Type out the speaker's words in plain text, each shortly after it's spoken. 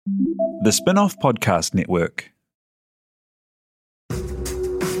The Spin-off Podcast Network.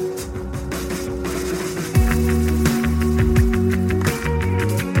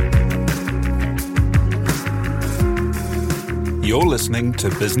 You're listening to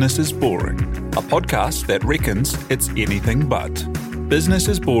Business is Boring, a podcast that reckons it's anything but. Business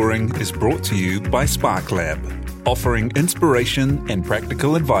is Boring is brought to you by SparkLab, offering inspiration and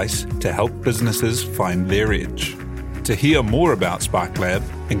practical advice to help businesses find their edge. To hear more about SparkLab,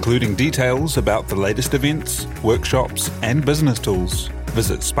 including details about the latest events, workshops, and business tools,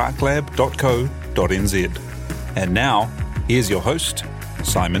 visit sparklab.co.nz. And now, here's your host,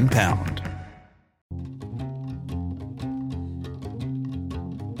 Simon Pound.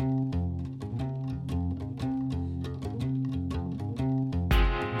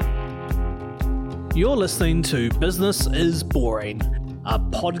 You're listening to Business is Boring, a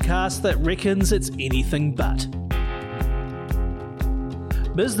podcast that reckons it's anything but.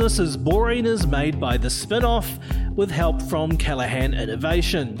 Business is Boring is made by The Spin-off with help from Callaghan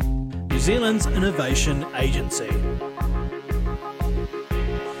Innovation, New Zealand's innovation agency.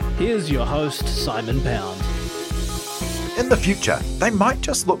 Here's your host, Simon Pound. In the future, they might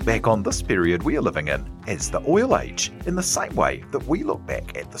just look back on this period we are living in as the oil age, in the same way that we look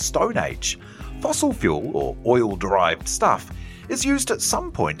back at the Stone Age. Fossil fuel, or oil-derived stuff, is used at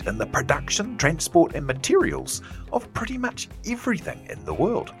some point in the production, transport and materials of pretty much everything in the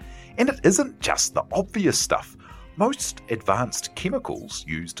world. And it isn't just the obvious stuff. Most advanced chemicals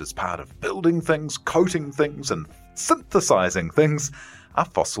used as part of building things, coating things and synthesizing things are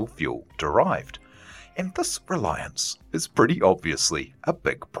fossil fuel derived. And this reliance is pretty obviously a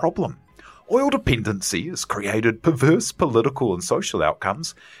big problem. Oil dependency has created perverse political and social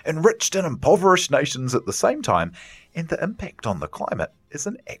outcomes, enriched and impoverished nations at the same time, and the impact on the climate is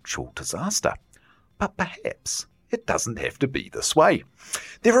an actual disaster. But perhaps it doesn't have to be this way.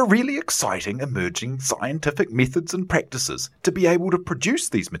 There are really exciting emerging scientific methods and practices to be able to produce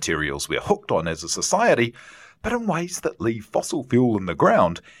these materials we're hooked on as a society, but in ways that leave fossil fuel in the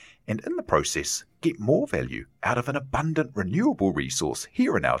ground, and in the process get more value out of an abundant renewable resource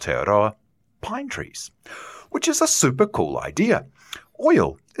here in Aotearoa, pine trees, which is a super cool idea.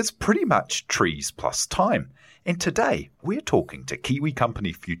 Oil is pretty much trees plus time, and today we're talking to Kiwi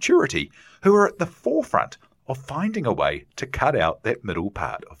company Futurity, who are at the forefront of finding a way to cut out that middle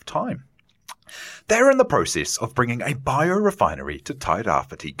part of time. They're in the process of bringing a biorefinery to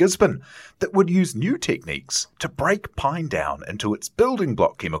Tairāwhiti, Gisborne, that would use new techniques to break pine down into its building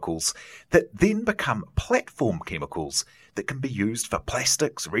block chemicals that then become platform chemicals that can be used for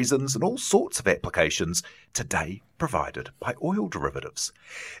plastics, resins and all sorts of applications today provided by oil derivatives.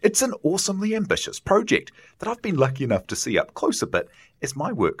 It's an awesomely ambitious project that I've been lucky enough to see up close a bit as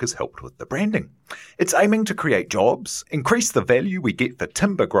my work has helped with the branding. It's aiming to create jobs, increase the value we get for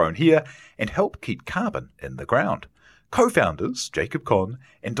timber grown here, and help keep carbon in the ground. Co-founders Jacob Conn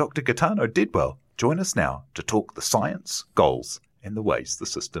and Dr. Gaetano Dedwell join us now to talk the science, goals, and the ways the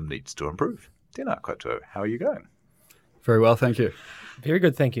system needs to improve. Tēnā koutou, how are you going? Very well, thank you. Very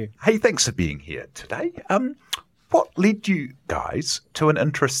good, thank you. Hey, thanks for being here today. What led you guys to an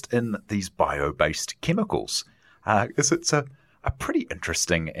interest in these bio-based chemicals? Because it's a pretty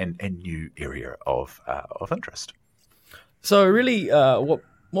interesting and new area of interest. So really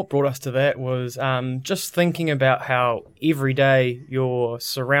what brought us to that was just thinking about how every day you're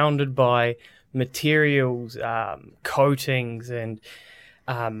surrounded by materials, coatings and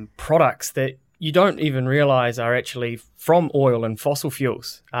products that you don't even realize are actually from oil and fossil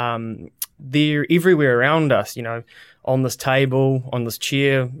fuels. They're everywhere around us, on this table, on this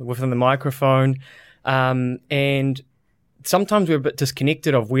chair, within the microphone. And sometimes we're a bit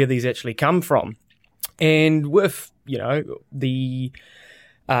disconnected of where these actually come from. And with, the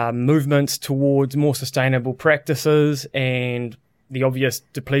movements towards more sustainable practices and the obvious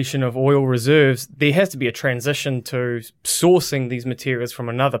depletion of oil reserves, there has to be a transition to sourcing these materials from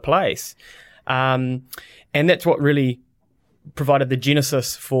another place. And that's what really provided the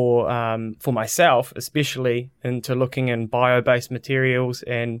genesis for myself, especially into looking in bio-based materials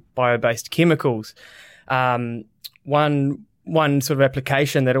and bio-based chemicals. One sort of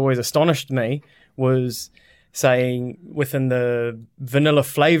application that always astonished me was saying within the vanilla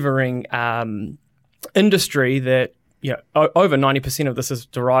flavoring industry that over 90% of this is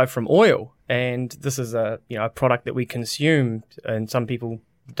derived from oil, and this is a product that we consume and some people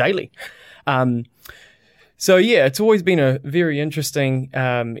daily. So it's always been a very interesting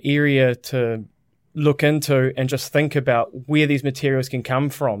area to look into and just think about where these materials can come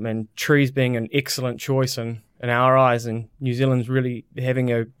from, and trees being an excellent choice in our eyes, and New Zealand's really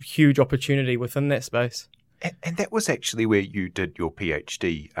having a huge opportunity within that space. And that was actually where you did your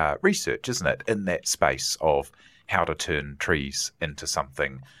PhD research, isn't it? In that space of how to turn trees into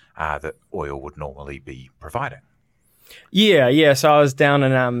something that oil would normally be providing. Yeah. So I was down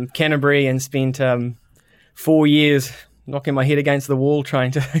in Canterbury and spent 4 years knocking my head against the wall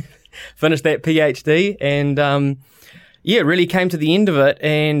trying to finish that PhD. And really came to the end of it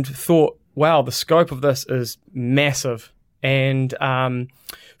and thought, wow, the scope of this is massive. And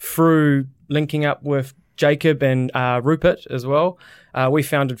through linking up with Jacob and Rupert as well, we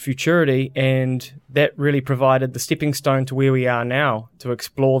founded Futurity, and that really provided the stepping stone to where we are now, to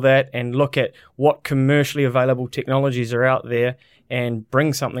explore that and look at what commercially available technologies are out there and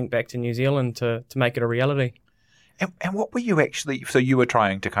bring something back to New Zealand to make it a reality. And what were you actually, so you were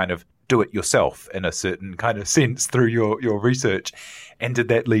trying to kind of do it yourself in a certain kind of sense through your research, and did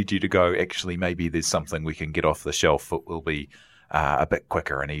that lead you to go, actually, maybe there's something we can get off the shelf that will be a bit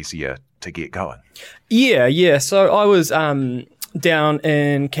quicker and easier to get going? Yeah. So I was down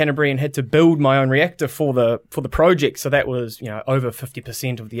in Canterbury and had to build my own reactor for the project. So that was, over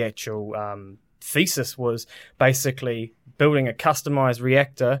 50% of the actual thesis was basically building a customized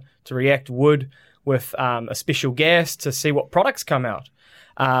reactor to react wood with a special gas to see what products come out.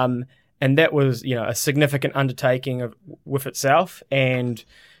 And that was, a significant undertaking with itself. And,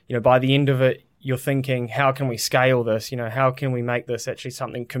 by the end of it, you're thinking, how can we scale this? How can we make this actually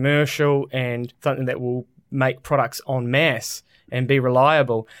something commercial and something that will make products en masse and be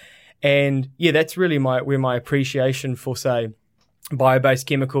reliable? And that's really where my appreciation for, say, bio-based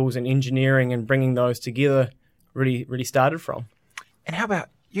chemicals and engineering and bringing those together really started from. And how about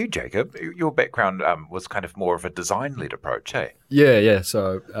you, Jacob? Your background was kind of more of a design-led approach, hey? Yeah.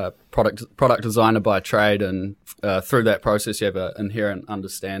 So product designer by trade, and through that process, you have an inherent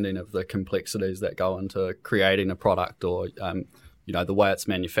understanding of the complexities that go into creating a product, or the way it's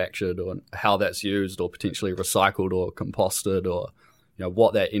manufactured, or how that's used, or potentially recycled or composted, or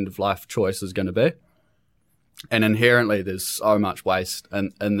what that end-of-life choice is going to be. And inherently, there's so much waste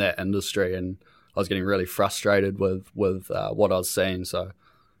in that industry, and I was getting really frustrated with what I was seeing. So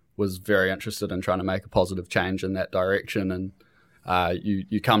was very interested in trying to make a positive change in that direction. And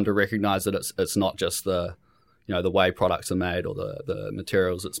you come to recognize that it's not just the way products are made or the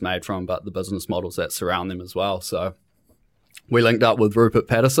materials it's made from, but the business models that surround them as well. So we linked up with Rupert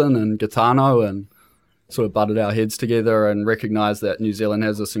Patterson and Gaetano and sort of butted our heads together and recognized that New Zealand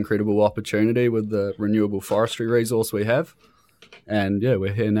has this incredible opportunity with the renewable forestry resource we have. And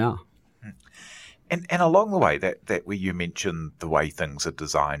we're here now. And along the way, that where you mentioned the way things are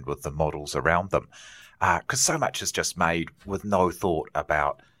designed with the models around them, because so much is just made with no thought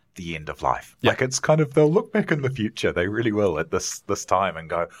about the end of life. Yep. Like, it's kind of, they'll look back in the future, they really will, at this time and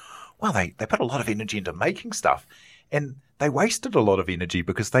go, well, they put a lot of energy into making stuff, and they wasted a lot of energy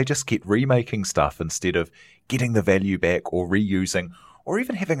because they just kept remaking stuff instead of getting the value back or reusing, or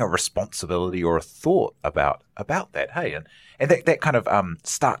even having a responsibility or a thought about that, hey? And that kind of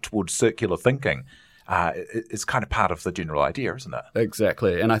start towards circular thinking is kind of part of the general idea, isn't it?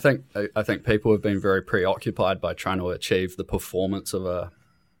 Exactly. And I think people have been very preoccupied by trying to achieve the performance of a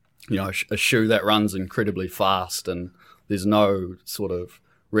shoe that runs incredibly fast, and there's no sort of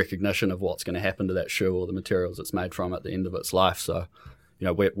recognition of what's going to happen to that shoe or the materials it's made from at the end of its life. So,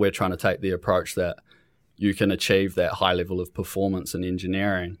 we're trying to take the approach that you can achieve that high level of performance in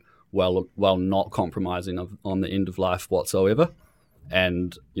engineering while not compromising on the end of life whatsoever,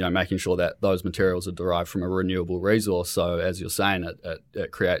 and making sure that those materials are derived from a renewable resource. So as you're saying,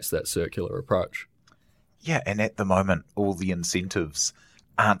 it creates that circular approach. Yeah, and at the moment, all the incentives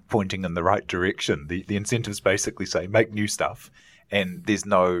aren't pointing in the right direction. The incentives basically say make new stuff, and there's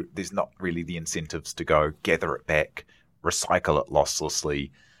not really the incentives to go gather it back, recycle it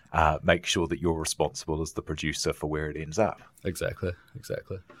losslessly, make sure that you're responsible as the producer for where it ends up. Exactly.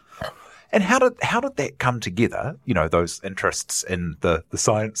 And how did that come together? Those interests in the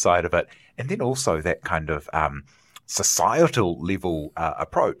science side of it, and then also that kind of societal level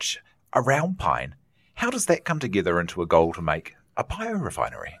approach around pine. How does that come together into a goal to make a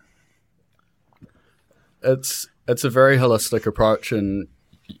biorefinery? It's a very holistic approach, and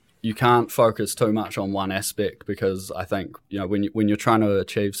you can't focus too much on one aspect, because I think when you're trying to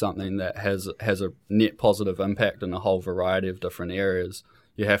achieve something that has a net positive impact in a whole variety of different areas,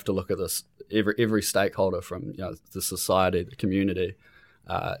 you have to look at this every stakeholder from the society, the community,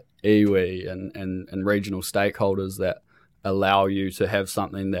 iwi and regional stakeholders that allow you to have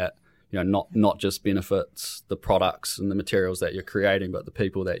something that not just benefits the products and the materials that you're creating, but the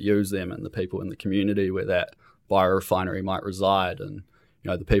people that use them and the people in the community where that biorefinery might reside, and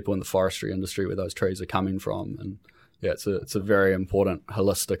the people in the forestry industry where those trees are coming from. And it's a very important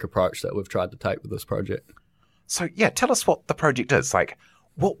holistic approach that we've tried to take with this project. So, tell us what the project is. Like,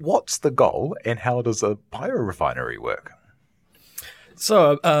 what's the goal and how does a biorefinery work?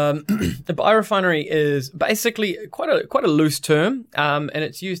 So, the biorefinery is basically quite a loose term, and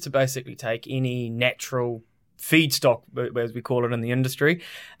it's used to basically take any natural feedstock, as we call it in the industry.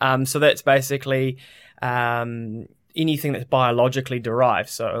 So that's basically anything that's biologically derived.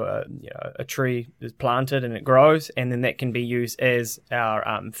 So, a tree is planted and it grows, and then that can be used as our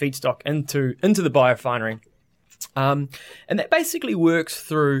feedstock into the biorefinery. And that basically works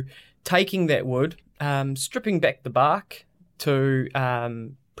through taking that wood, stripping back the bark to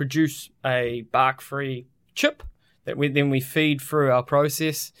produce a bark-free chip that we feed through our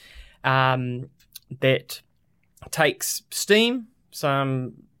process that takes steam,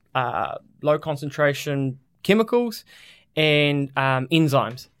 some low concentration chemicals, and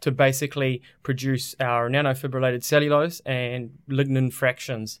enzymes to basically produce our nanofibrillated cellulose and lignin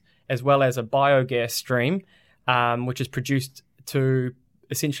fractions, as well as a biogas stream, which is produced to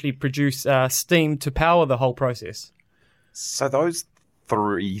essentially produce steam to power the whole process. So those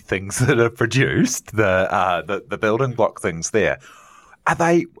three things that are produced, the building block things there, are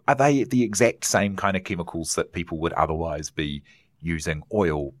they the exact same kind of chemicals that people would otherwise be using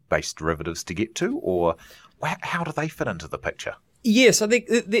oil-based derivatives to get to, or how do they fit into the picture? Yeah, so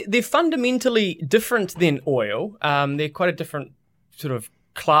they're fundamentally different than oil. They're quite a different sort of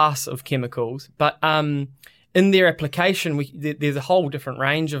class of chemicals, but in their application, there's a whole different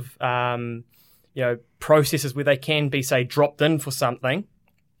range of processes where they can be, say, dropped in for something.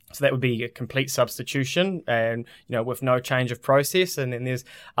 So that would be a complete substitution, and with no change of process. And then there's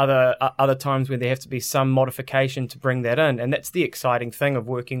other times where there have to be some modification to bring that in. And that's the exciting thing of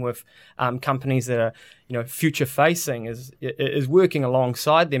working with companies that are future facing, is working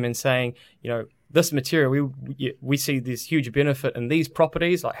alongside them and saying, this material, we see this huge benefit in these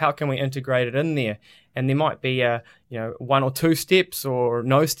properties. Like, how can we integrate it in there? And there might be one or two steps or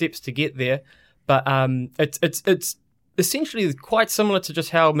no steps to get there, but it's essentially quite similar to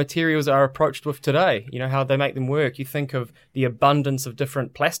just how materials are approached with today. How they make them work. You think of the abundance of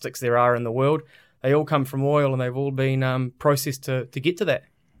different plastics there are in the world. They all come from oil, and they've all been processed to get to that.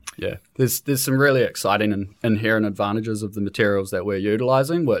 Yeah, there's some really exciting and inherent advantages of the materials that we're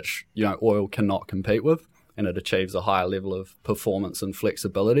utilising, which oil cannot compete with, and it achieves a higher level of performance and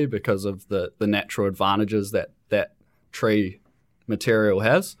flexibility because of the natural advantages that tree material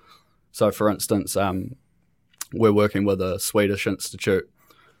has. So, for instance, we're working with a Swedish institute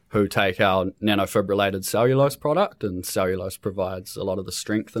who take our nanofibrillated cellulose product, and cellulose provides a lot of the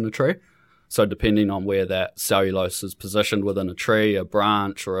strength in a tree. So depending on where that cellulose is positioned within a tree, a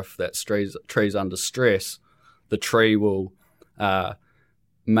branch, or if that tree's under stress, the tree will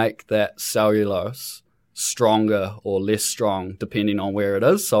make that cellulose stronger or less strong depending on where it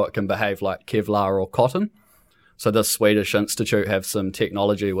is, so it can behave like Kevlar or cotton. So this Swedish institute have some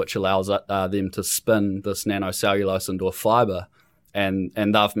technology which allows them to spin this nanocellulose into a fibre, and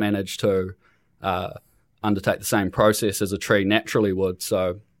they've managed to undertake the same process as a tree naturally would.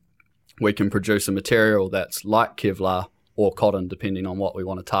 So we can produce a material that's like Kevlar or cotton, depending on what we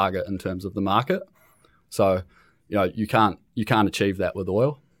want to target in terms of the market. So, you can't achieve that with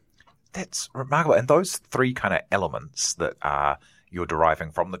oil. That's remarkable. And those three kind of elements that you're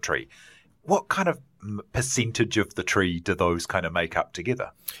deriving from the tree, what kind of percentage of the tree do those kind of make up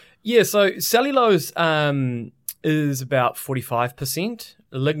together? Yeah, so cellulose is about 45%,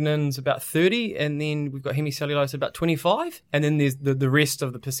 lignin's about 30%, and then we've got hemicellulose about 25%, and then there's the rest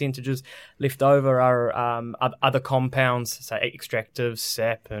of the percentages left over are other compounds, say extractives,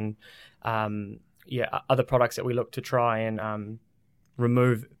 sap, and other products that we look to try and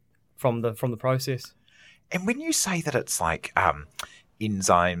remove from the process. And when you say that it's like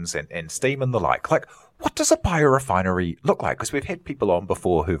enzymes and steam and the like what does a biorefinery look like? Because we've had people on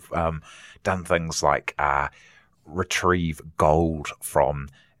before who've done things like retrieve gold from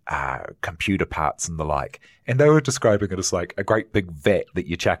computer parts and the like, and they were describing it as like a great big vat that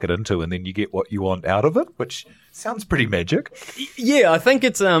you chuck it into and then you get what you want out of it, which sounds pretty magic. Yeah, I think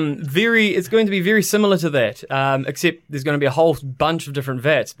it's it's going to be very similar to that, except there's going to be a whole bunch of different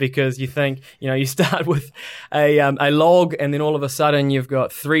vats, because you think, you start with a log, and then all of a sudden you've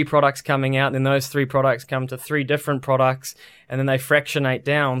got 3 products coming out, and then those 3 products come to 3 different products, and then they fractionate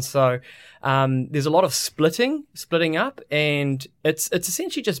down. So there's a lot of splitting up, and it's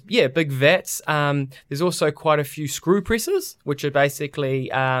essentially just big vats. There's also quite a few screw presses, which are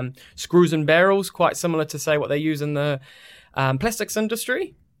basically screws and barrels, quite similar to say what they use in the plastics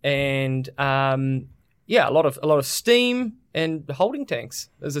industry, and a lot of steam and holding tanks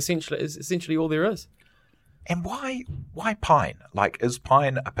is essentially all there is. And why pine? Like, is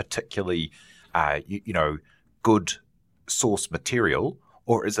pine a particularly good source material,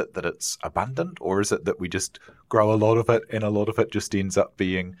 or is it that it's abundant, or is it that we just grow a lot of it and a lot of it just ends up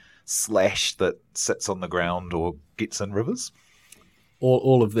being slash that sits on the ground or gets in rivers?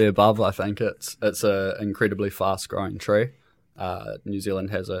 All of the above. I think it's an incredibly fast growing tree. New Zealand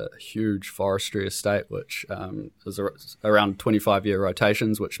has a huge forestry estate, which is around 25-year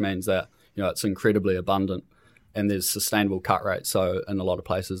rotations, which means that it's incredibly abundant, and there's sustainable cut rates. So in a lot of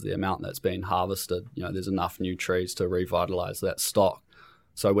places, the amount that's been harvested, there's enough new trees to revitalise that stock.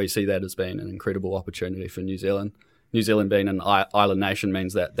 So we see that as being an incredible opportunity for New Zealand. New Zealand being an island nation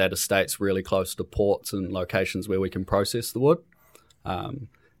means that estate's really close to ports and locations where we can process the wood.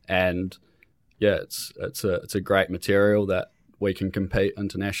 It's a great material that we can compete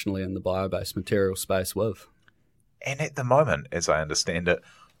internationally in the bio-based material space with. And at the moment, as I understand it,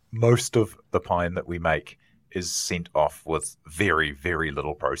 most of the pine that we make is sent off with very, very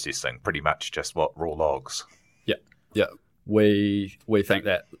little processing, pretty much just raw logs. Yeah. We think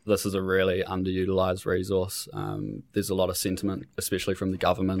that this is a really underutilised resource. There's a lot of sentiment, especially from the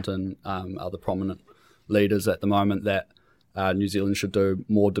government and other prominent leaders at the moment, that New Zealand should do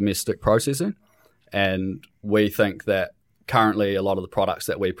more domestic processing. And we think that currently a lot of the products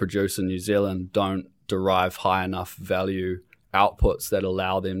that we produce in New Zealand don't derive high enough value outputs that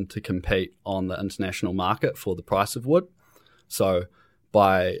allow them to compete on the international market for the price of wood. So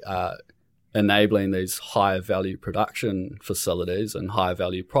by enabling these higher value production facilities and higher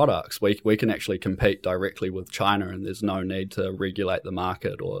value products, we can actually compete directly with China, and there's no need to regulate the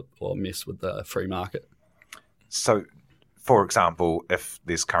market or mess with the free market. So, for example, if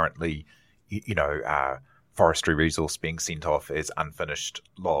there's currently, forestry resource being sent off as unfinished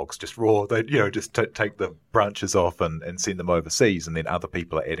logs, just raw, they just take the branches off and send them overseas, and then other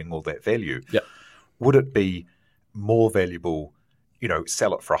people are adding all that value. Yep. Would it be more valuable,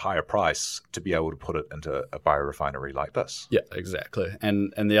 sell it for a higher price to be able to put it into a biorefinery like this? Yeah, exactly.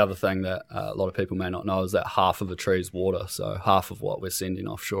 And the other thing that a lot of people may not know is that half of a tree is water. So half of what we're sending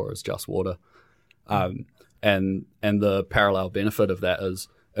offshore is just water. And the parallel benefit of that is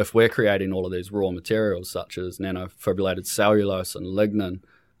if we're creating all of these raw materials such as nanofibrillated cellulose and lignin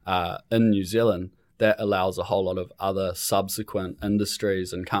in New Zealand, that allows a whole lot of other subsequent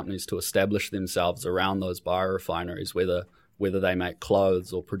industries and companies to establish themselves around those biorefineries, whether they make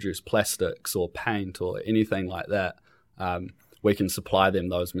clothes or produce plastics or paint or anything like that. We can supply them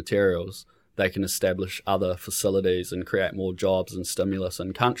those materials. They can establish other facilities and create more jobs and stimulus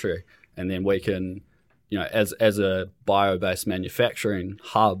in country. And then we can, as a bio-based manufacturing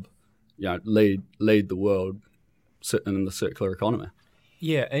hub, lead the world in the circular economy.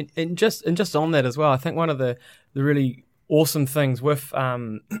 Yeah, and just on that as well, I think one of the really awesome things with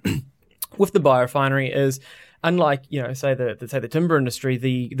with the biorefinery is, unlike say the timber industry,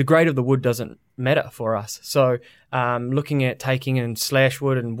 the grade of the wood doesn't matter for us. So looking at taking in slash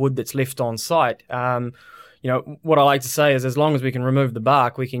wood and wood that's left on site, what I like to say is, as long as we can remove the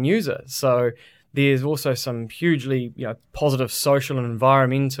bark, we can use it. So there's also some hugely positive social and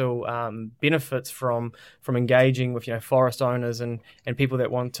environmental benefits from engaging with forest owners and people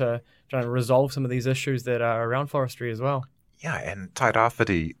that want to try to resolve some of these issues that are around forestry as well. Yeah, and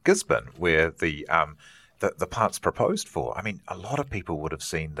Tairāwhiti Gisborne, where the plant's proposed for. I mean, a lot of people would have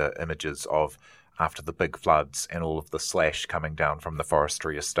seen the images of after the big floods and all of the slash coming down from the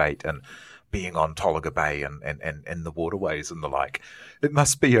forestry estate and being on Tolaga Bay and the waterways and the like. It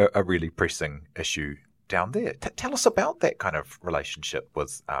must be a really pressing issue down there. Tell us about that kind of relationship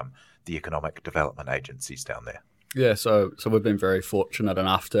with the economic development agencies down there. Yeah, so we've been very fortunate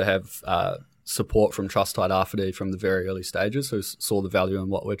enough to have support from Trust Tairāwhiti from the very early stages, who saw the value in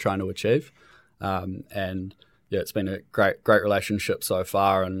what we're trying to achieve. And yeah, it's been a great relationship so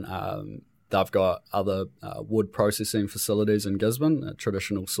far, and they've got other wood processing facilities in Gisborne,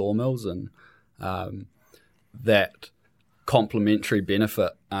 traditional sawmills, and that complementary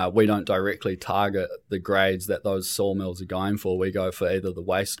benefit. We don't directly target the grades that those sawmills are going for. We go for either the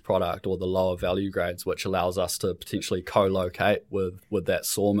waste product or the lower value grades, which allows us to potentially co-locate with that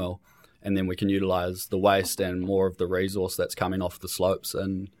sawmill, and then we can utilise the waste and more of the resource that's coming off the slopes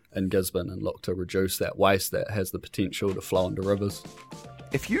in Gisborne and look to reduce that waste that has the potential to flow into rivers.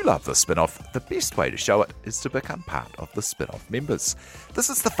 If you love the Spin-Off, the best way to show it is to become part of the Spin-Off members. This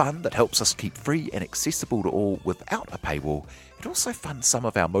is the fund that helps us keep free and accessible to all without a paywall. It also funds some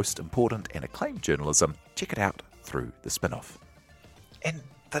of our most important and acclaimed journalism. Check it out through the Spin-Off. And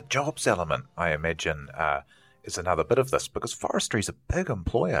the jobs element, I imagine, is another bit of this, because forestry is a big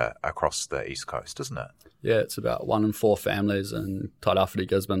employer across the East Coast, isn't it? Yeah, it's about 1 in 4 families in Tairāwhiti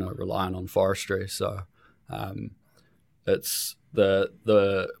Gisborne are relying on forestry. So it's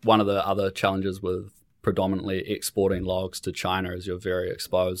the one of the other challenges with predominantly exporting logs to China, as you're very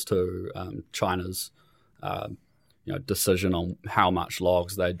exposed to China's decision on how much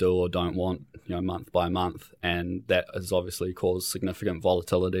logs they do or don't want, month by month, and that has obviously caused significant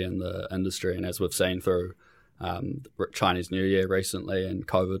volatility in the industry. And as we've seen through Chinese New Year recently and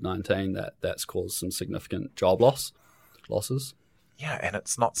COVID-19, that's caused some significant job losses. Yeah, and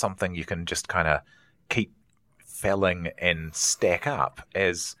it's not something you can just kind of keep felling and stack up.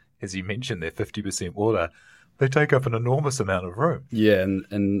 As you mentioned, they're 50% water. They take up an enormous amount of room. Yeah,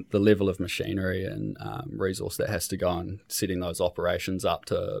 and the level of machinery and resource that has to go in setting those operations up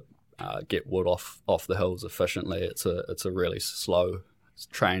to get wood off the hills efficiently. It's a really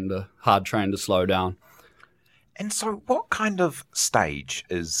hard train to slow down. And so what kind of stage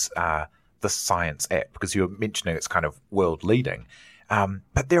is the science at? Because you were mentioning it's kind of world leading.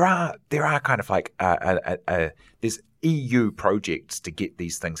 But there are kind of like there's EU projects to get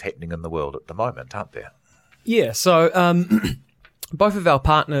these things happening in the world at the moment, aren't there? Yeah, so both of our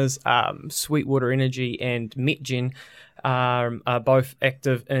partners, Sweetwater Energy and MetGen, are both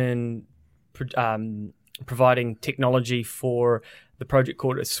active in providing technology for the project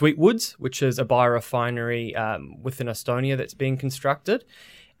called Sweetwoods, which is a biorefinery within Estonia that's being constructed.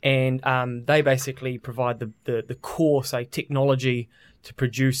 And they basically provide the core, say, technology to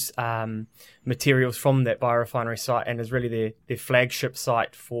produce materials from that biorefinery site, and is really their flagship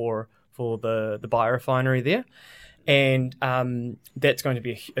site for the biorefinery there. And that's going to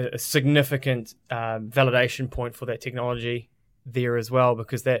be a significant validation point for that technology there as well,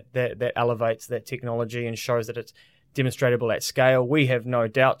 because that elevates that technology and shows that it's demonstratable at scale. We have no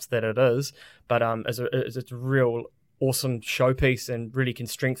doubts that it is, but it's a real awesome showpiece and really can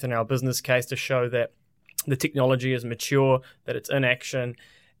strengthen our business case to show that the technology is mature, that it's in action.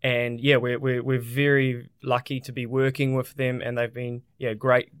 And yeah, we're very lucky to be working with them, and they've been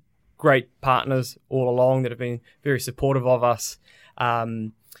great partners all along that have been very supportive of us.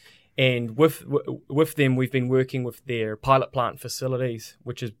 And with them, we've been working with their pilot plant facilities,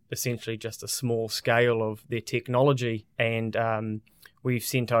 which is essentially just a small scale of their technology. And we've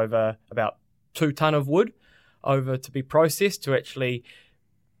sent over about 2 ton of wood over to be processed to actually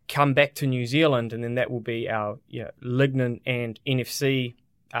come back to New Zealand, and then that will be our lignin and NFC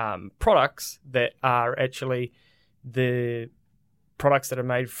products that are actually the products that are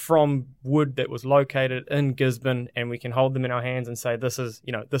made from wood that was located in Gisborne, and we can hold them in our hands and say this is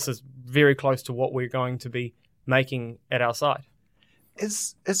very close to what we're going to be making at our site.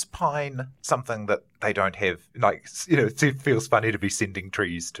 Is pine something that they don't have? It feels funny to be sending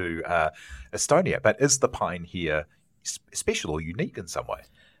trees to Estonia, but is the pine here special or unique in some way?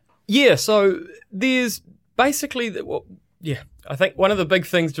 Yeah, so there's basically I think one of the big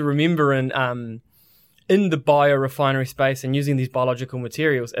things to remember in the biorefinery space and using these biological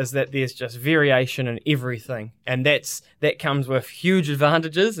materials is that there's just variation in everything, and that comes with huge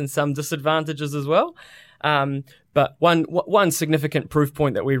advantages and some disadvantages as well. But one significant proof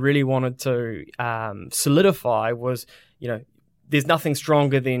point that we really wanted to solidify was, there's nothing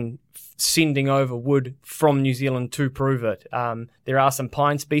stronger than sending over wood from New Zealand to prove it. There are some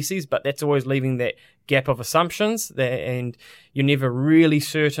pine species, but that's always leaving that gap of assumptions there, and you're never really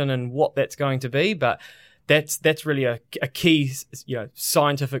certain in what that's going to be. But that's really a key,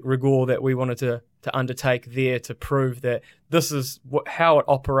 scientific rigor that we wanted to undertake there to prove that this is how it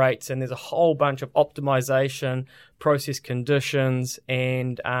operates, and there's a whole bunch of optimization, process conditions,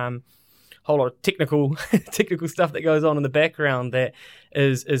 and whole lot of technical stuff that goes on in the background that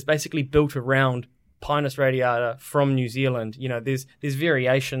is basically built around Pinus radiata from New Zealand. There's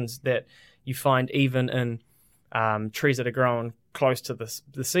variations that you find even in trees that are grown close to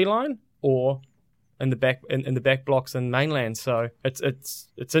the sea line or in the back blocks in mainland. So it's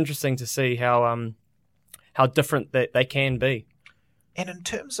interesting to see how different that they can be. And in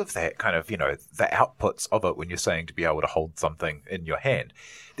terms of that kind of, the outputs of it, when you're saying to be able to hold something in your hand,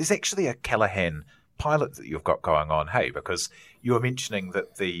 there's actually a Callaghan pilot that you've got going on, hey, because you were mentioning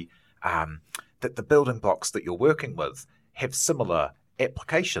that the building blocks that you're working with have similar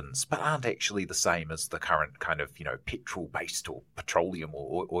applications, but aren't actually the same as the current kind of, petrol-based or petroleum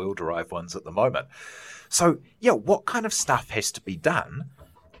or oil-derived ones at the moment. So, what kind of stuff has to be done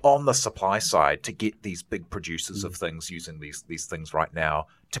on the supply side to get these big producers of things using these things right now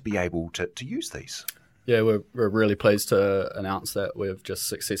to be able to use these? Yeah, we're really pleased to announce that we've just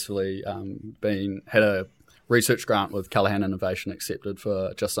successfully had a research grant with Callaghan Innovation accepted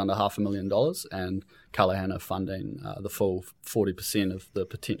for just under $500,000, and Callaghan are funding the full 40% of the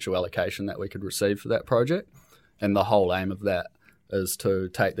potential allocation that we could receive for that project. And the whole aim of that is to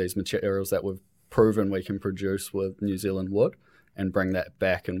take these materials that we've proven we can produce with New Zealand wood and bring that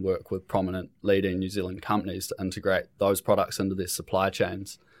back and work with prominent leading New Zealand companies to integrate those products into their supply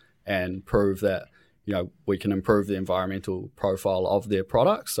chains and prove that, we can improve the environmental profile of their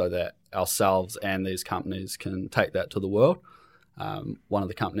products so that ourselves and these companies can take that to the world. One of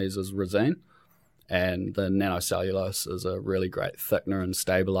the companies is Resene, and the nanocellulose is a really great thickener and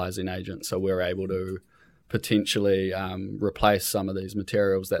stabilizing agent. So we're able to potentially replace some of these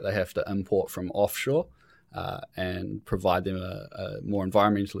materials that they have to import from offshore and provide them a more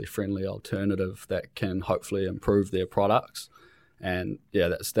environmentally friendly alternative that can hopefully improve their products. And yeah,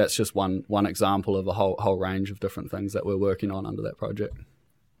 that's just one example of a whole range of different things that we're working on under that project.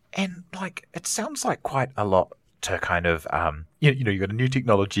 And it sounds like quite a lot to kind of, you've got a new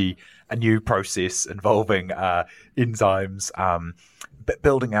technology, a new process involving enzymes, but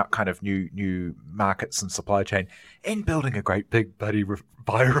building out kind of new markets and supply chain, and building a great big bloody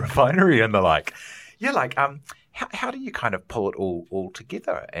biorefinery and the like. Yeah, how do you kind of pull it all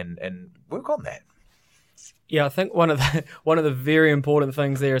together and work on that? Yeah, I think one of the very important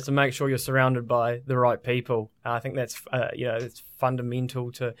things there is to make sure you're surrounded by the right people. I think that's it's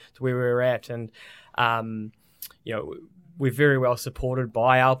fundamental to where we're at, and we're very well supported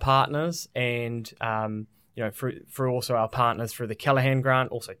by our partners, and for also our partners through the Callaghan Grant,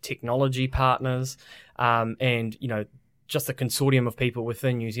 also technology partners, and just the consortium of people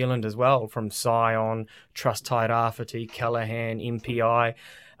within New Zealand as well, from Scion, Trust Tide Rafferty, Callaghan, MPI.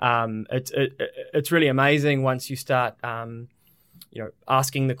 It's really amazing once you start,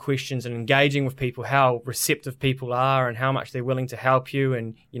 asking the questions and engaging with people, how receptive people are and how much they're willing to help you,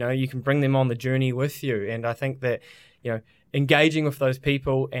 and you can bring them on the journey with you. And I think that engaging with those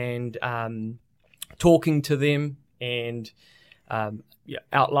people and talking to them and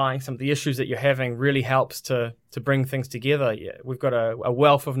outlining some of the issues that you're having really helps to bring things together. Yeah, we've got a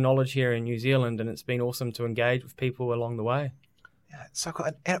wealth of knowledge here in New Zealand, and it's been awesome to engage with people along the way. Yeah, so cool.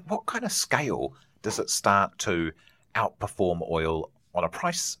 And at what kind of scale does it start to outperform oil on a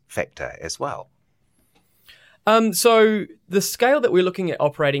price factor as well? So the scale that we're looking at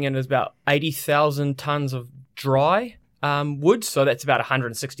operating in is about 80,000 tonnes of dry wood. So that's about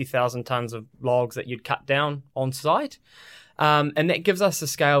 160,000 tonnes of logs that you'd cut down on site. And that gives us a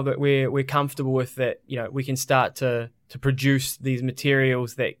scale that we're comfortable with, that we can start to produce these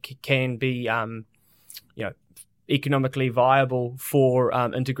materials that can be economically viable for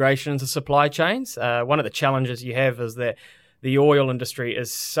integration into supply chains. One of the challenges you have is that the oil industry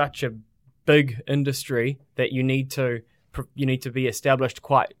is such a big industry that you need to be established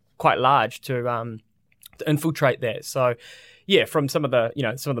quite large to infiltrate that. So yeah, from some of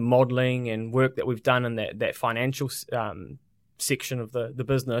the modeling and work that we've done in that financial section of the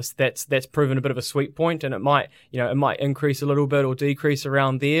business, that's proven a bit of a sweet point, and it might increase a little bit or decrease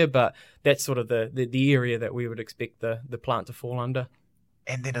around there, but that's sort of the area that we would expect the plant to fall under.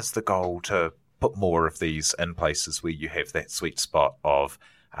 And then is the goal to put more of these in places where you have that sweet spot of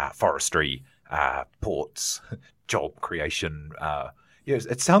forestry, ports, job creation.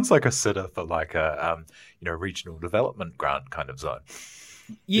 It sounds like a sitter for like a regional development grant kind of zone.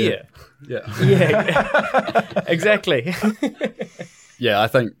 Yeah. Exactly. Yeah, I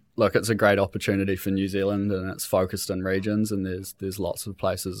think, look, it's a great opportunity for New Zealand, and it's focused in regions, and there's lots of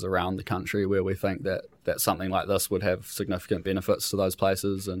places around the country where we think that something like this would have significant benefits to those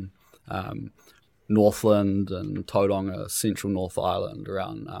places. And Northland and Tauranga, Central North Island,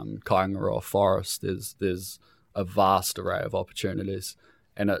 around Kaingaroa Forest, there's a vast array of opportunities,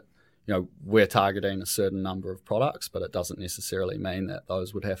 and we're targeting a certain number of products, but it doesn't necessarily mean that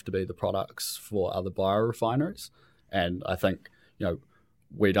those would have to be the products for other biorefineries. And I think,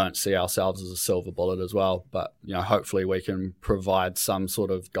 we don't see ourselves as a silver bullet as well, but, hopefully we can provide some sort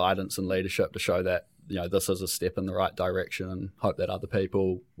of guidance and leadership to show that, this is a step in the right direction, and hope that other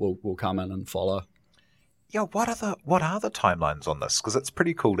people will come in and follow. Yeah, what are the timelines on this? Because it's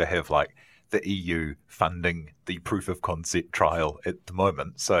pretty cool to have the EU funding the proof of concept trial at the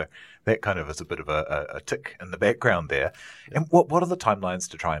moment. So that kind of is a bit of a tick in the background there. And what are the timelines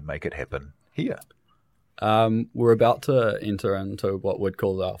to try and make it happen here? We're about to enter into what we'd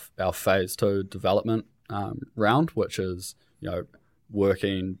call our phase 2 development round, which is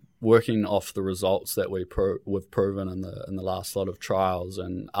working off the results that we've proven in the last lot of trials,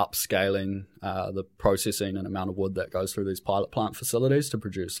 and upscaling the processing and amount of wood that goes through these pilot plant facilities to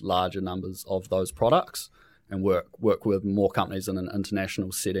produce larger numbers of those products, and work with more companies in an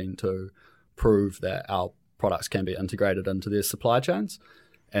international setting to prove that our products can be integrated into their supply chains.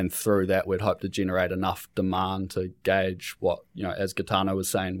 And through that, we'd hope to generate enough demand to gauge what, as Gaetano was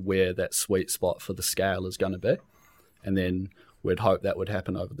saying, where that sweet spot for the scale is going to be. And then we'd hope that would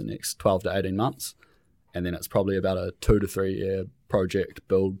happen over the next 12 to 18 months. and then it's probably about a 2 to 3 year project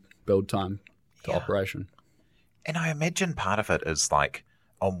build time to operation. And I imagine part of it is like,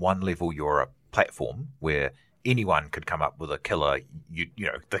 on one level, you're a platform where anyone could come up with a killer,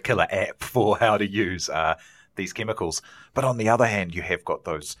 the killer app for how to use these chemicals. But on the other hand, you have got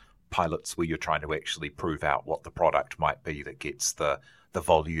those pilots where you're trying to actually prove out what the product might be that gets the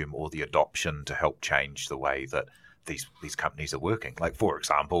volume or the adoption to help change the way that these companies are working. Like, for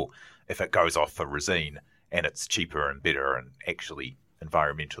example, if it goes off for resin and it's cheaper and better and actually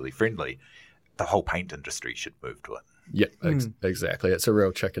environmentally friendly, the whole paint industry should move to it. Yeah, exactly. It's a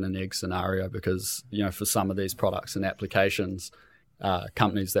real chicken and egg scenario because, for some of these products and applications,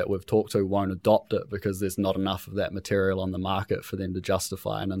 companies that we've talked to won't adopt it because there's not enough of that material on the market for them to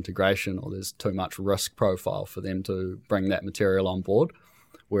justify an integration, or there's too much risk profile for them to bring that material on board.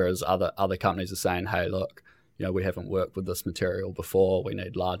 Whereas other companies are saying, hey, look, we haven't worked with this material before. We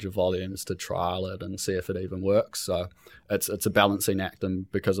need larger volumes to trial it and see if it even works. So it's a balancing act,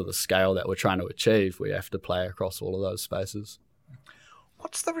 and because of the scale that we're trying to achieve, we have to play across all of those spaces.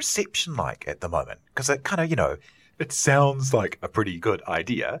 What's the reception like at the moment? Because it kind of, it sounds like a pretty good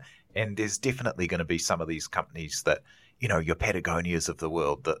idea, and there's definitely going to be some of these companies that, your Patagonias of the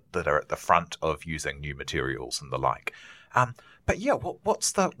world that are at the front of using new materials and the like. But yeah,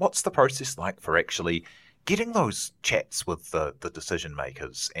 what's the process like for actually getting those chats with the decision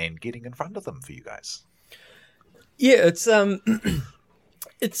makers and getting in front of them for you guys? Yeah, it's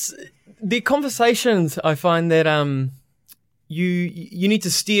it's the conversations. I find that you need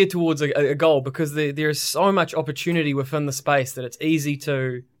to steer towards a goal, because there is so much opportunity within the space that it's easy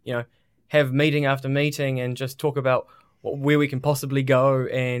to have meeting after meeting and just talk about where we can possibly go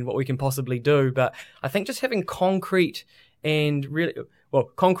and what we can possibly do. But I think just having concrete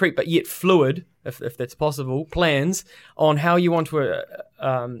but yet fluid, if that's possible, plans on how you want to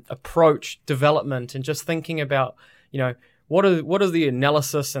approach development, and just thinking about, what is the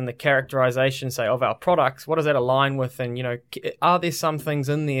analysis and the characterization, say, of our products? What does that align with? And, are there some things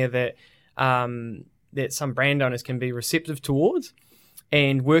in there that that some brand owners can be receptive towards,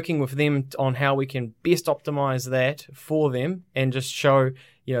 and working with them on how we can best optimize that for them, and just show,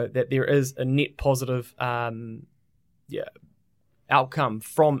 that there is a net positive outcome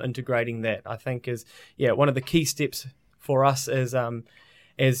from integrating that, I think is one of the key steps for us as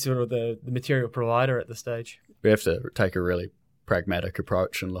sort of the material provider at this stage. We have to take a really pragmatic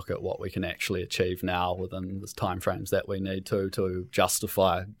approach and look at what we can actually achieve now within the timeframes that we need to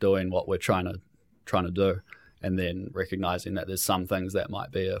justify doing what we're trying to do, and then recognizing that there's some things that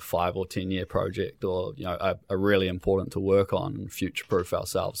might be a 5 or 10 year project, or are really important to work on and future proof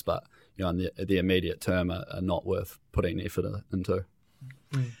ourselves, but in the immediate term are not worth putting effort into.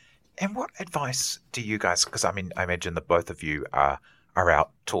 And what advice do you guys, because I imagine that both of you are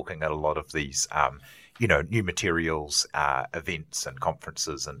out talking at a lot of these new materials events and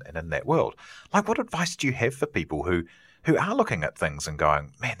conferences and in that world. Like, what advice do you have for people who are looking at things and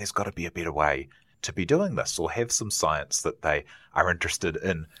going, man, there's got to be a better way to be doing this, or have some science that they are interested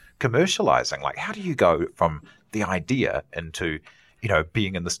in commercializing? Like, how do you go from the idea into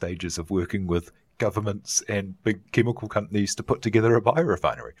being in the stages of working with governments and big chemical companies to put together a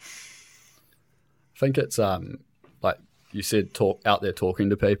biorefinery? I think it's like you said, out there talking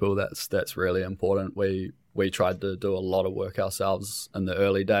to people. That's really important. We tried to do a lot of work ourselves in the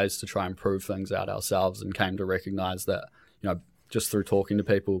early days to try and prove things out ourselves, and came to recognize that just through talking to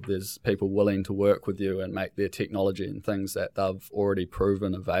people, there's people willing to work with you and make their technology and things that they've already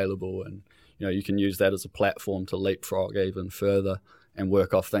proven available, and you can use that as a platform to leapfrog even further and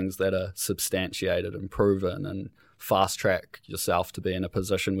work off things that are substantiated and proven, and fast track yourself to be in a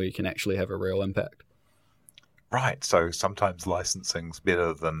position where you can actually have a real impact. Right. So sometimes licensing's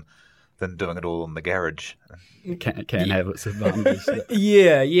better than doing it all in the garage. Can have its advantages.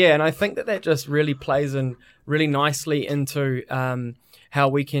 Yeah. And I think that just really plays in really nicely into how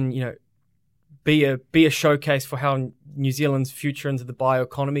we can, be a showcase for how New Zealand's future into the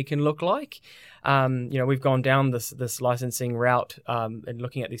bioeconomy can look like. We've gone down this licensing route and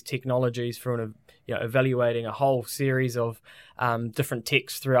looking at these technologies from evaluating a whole series of different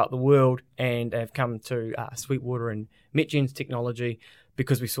techs throughout the world, and have come to Sweetwater and Metgen's technology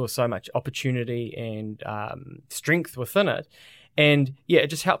because we saw so much opportunity and strength within it. And it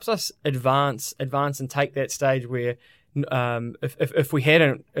just helps us advance and take that stage where if we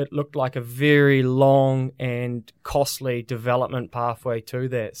hadn't, it looked like a very long and costly development pathway to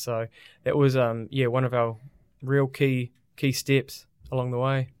that. So that was one of our real key steps along the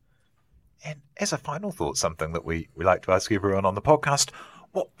way. And as a final thought, something that we like to ask everyone on the podcast,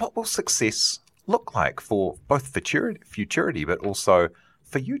 what will success look like for both Futurity but also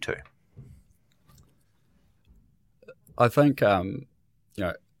for you two? I think the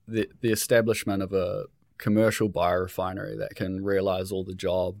establishment of a commercial biorefinery that can realise all the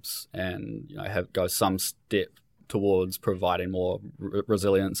jobs and go some step towards providing more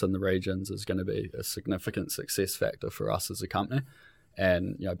resilience in the regions is going to be a significant success factor for us as a company.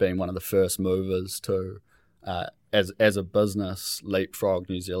 And being one of the first movers to, as a business, leapfrog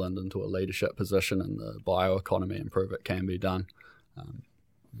New Zealand into a leadership position in the bioeconomy and prove it can be done.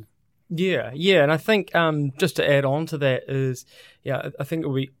 Yeah, and I think just to add on to that is, I think it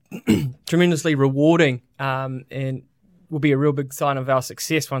will be tremendously rewarding and will be a real big sign of our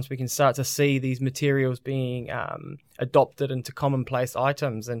success once we can start to see these materials being adopted into commonplace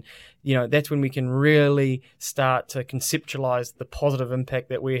items. And, that's when we can really start to conceptualize the positive impact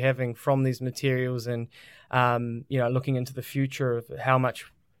that we're having from these materials and, looking into the future of how much,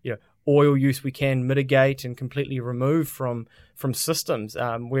 oil use we can mitigate and completely remove from systems.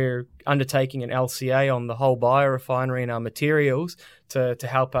 We're undertaking an LCA on the whole biorefinery and our materials to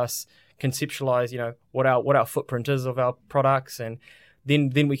help us conceptualize, what our footprint is of our products, and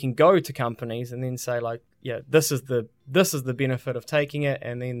then we can go to companies and then say this is the benefit of taking it,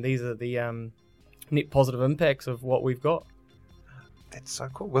 and then these are the net positive impacts of what we've got. That's so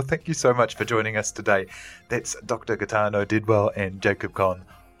cool. Well, thank you so much for joining us today. That's Dr. Gaetano Didwell and Jacob Conn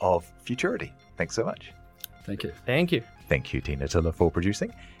of Futurity. Thanks so much. Thank you. Thank you. Thank you, Tina Tiller, for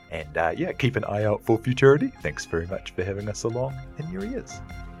producing. And keep an eye out for Futurity. Thanks very much for having us along in your ears.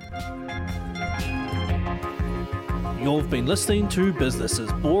 You've been listening to Business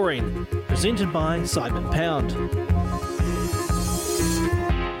is Boring, presented by Simon Pound.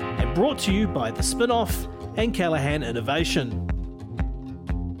 And brought to you by The Spin-Off and Callaghan Innovation.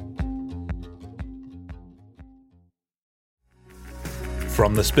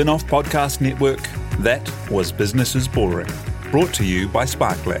 From the Spin-Off Podcast Network, that was Business is Boring, brought to you by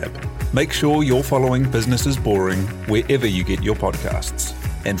SparkLab. Make sure you're following Business is Boring wherever you get your podcasts.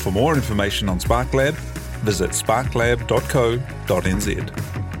 And for more information on SparkLab, visit sparklab.co.nz.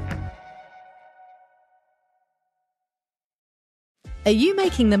 Are you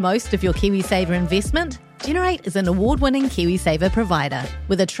making the most of your KiwiSaver investment? Generate is an award-winning KiwiSaver provider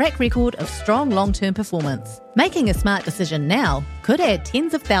with a track record of strong long-term performance. Making a smart decision now could add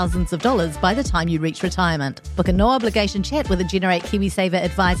tens of thousands of dollars by the time you reach retirement. Book a no-obligation chat with a Generate KiwiSaver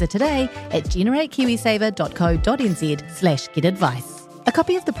advisor today at generatekiwisaver.co.nz/get-advice. A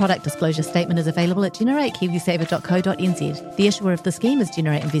copy of the product disclosure statement is available at generatekiwisaver.co.nz. The issuer of the scheme is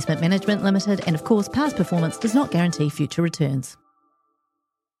Generate Investment Management Limited, and of course, past performance does not guarantee future returns.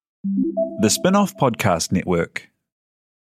 The Spin-Off Podcast Network.